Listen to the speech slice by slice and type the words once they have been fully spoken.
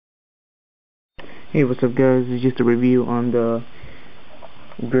Hey, what's up guys? This is just a review on the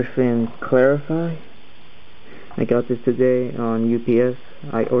Griffin Clarifi. I got this today on UPS.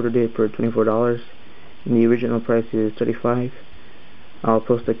 I ordered it for $24 and the original price is $35. I'll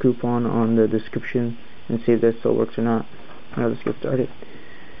post a coupon on the description and see if that still works or not. Alright, let's get started.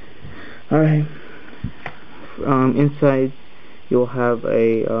 Alright, inside you'll have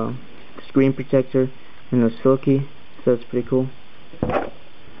a screen protector and a silky, so that's pretty cool.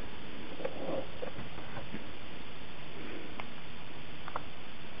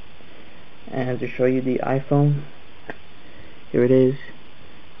 And to show you the iPhone, here it is.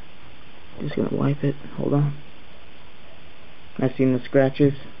 Just gonna wipe it. Hold on. I've seen the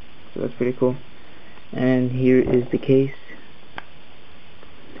scratches, so that's pretty cool. And here is the case.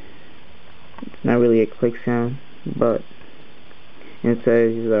 It's not really a click sound, but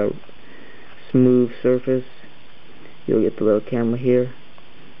inside is a smooth surface. You'll get the little camera here.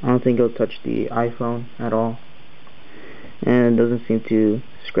 I don't think it'll touch the iPhone at all, and it doesn't seem to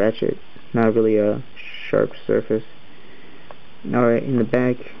scratch it. Not really a sharp surface. Alright, in the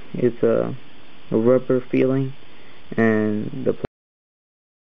back it's a rubber feeling, and the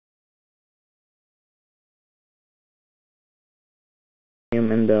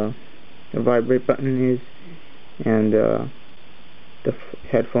vibrate button is, and the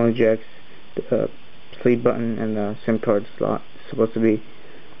headphone jacks, the sleep button, and the SIM card slot is supposed to be.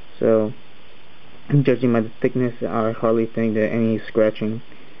 So, judging by the thickness, I hardly think that any scratching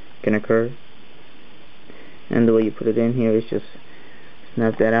can occur. And the way you put it in here is just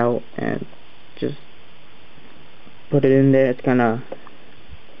snap that out and just put it in there. It's kinda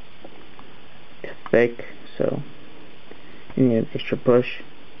thick, so you need an extra push.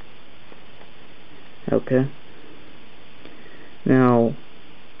 Okay, now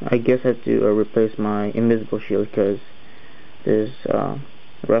I guess I have to replace my invisible shield because there's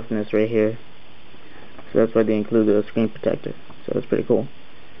roughness right here, so that's why they include the screen protector. So it's pretty cool,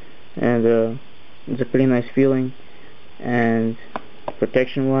 and it's a pretty nice feeling. And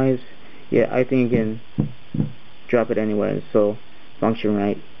protection wise, yeah, I think you can drop it anywhere and still function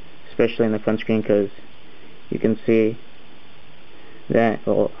right, especially in the front screen, because you can see that it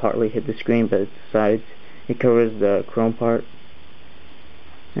will hardly hit the screen, but it's the sides, it covers the chrome part,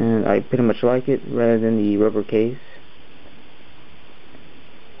 and I pretty much like it rather than the rubber case.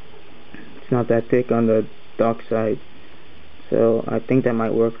 It's not that thick on the dock side, so I think that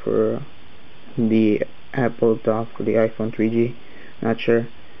might work for the Apple dock for the iPhone 3G. Not sure.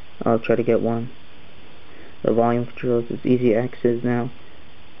 I'll try to get one. The volume controls is easy access now.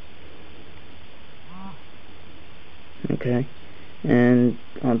 Okay, and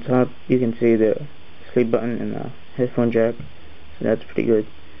on top you can see the sleep button and the headphone jack, so that's pretty good.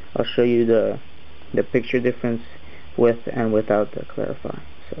 I'll show you the picture difference with and without the Clarifi,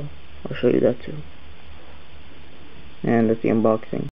 so I'll show you that too. And that's the unboxing.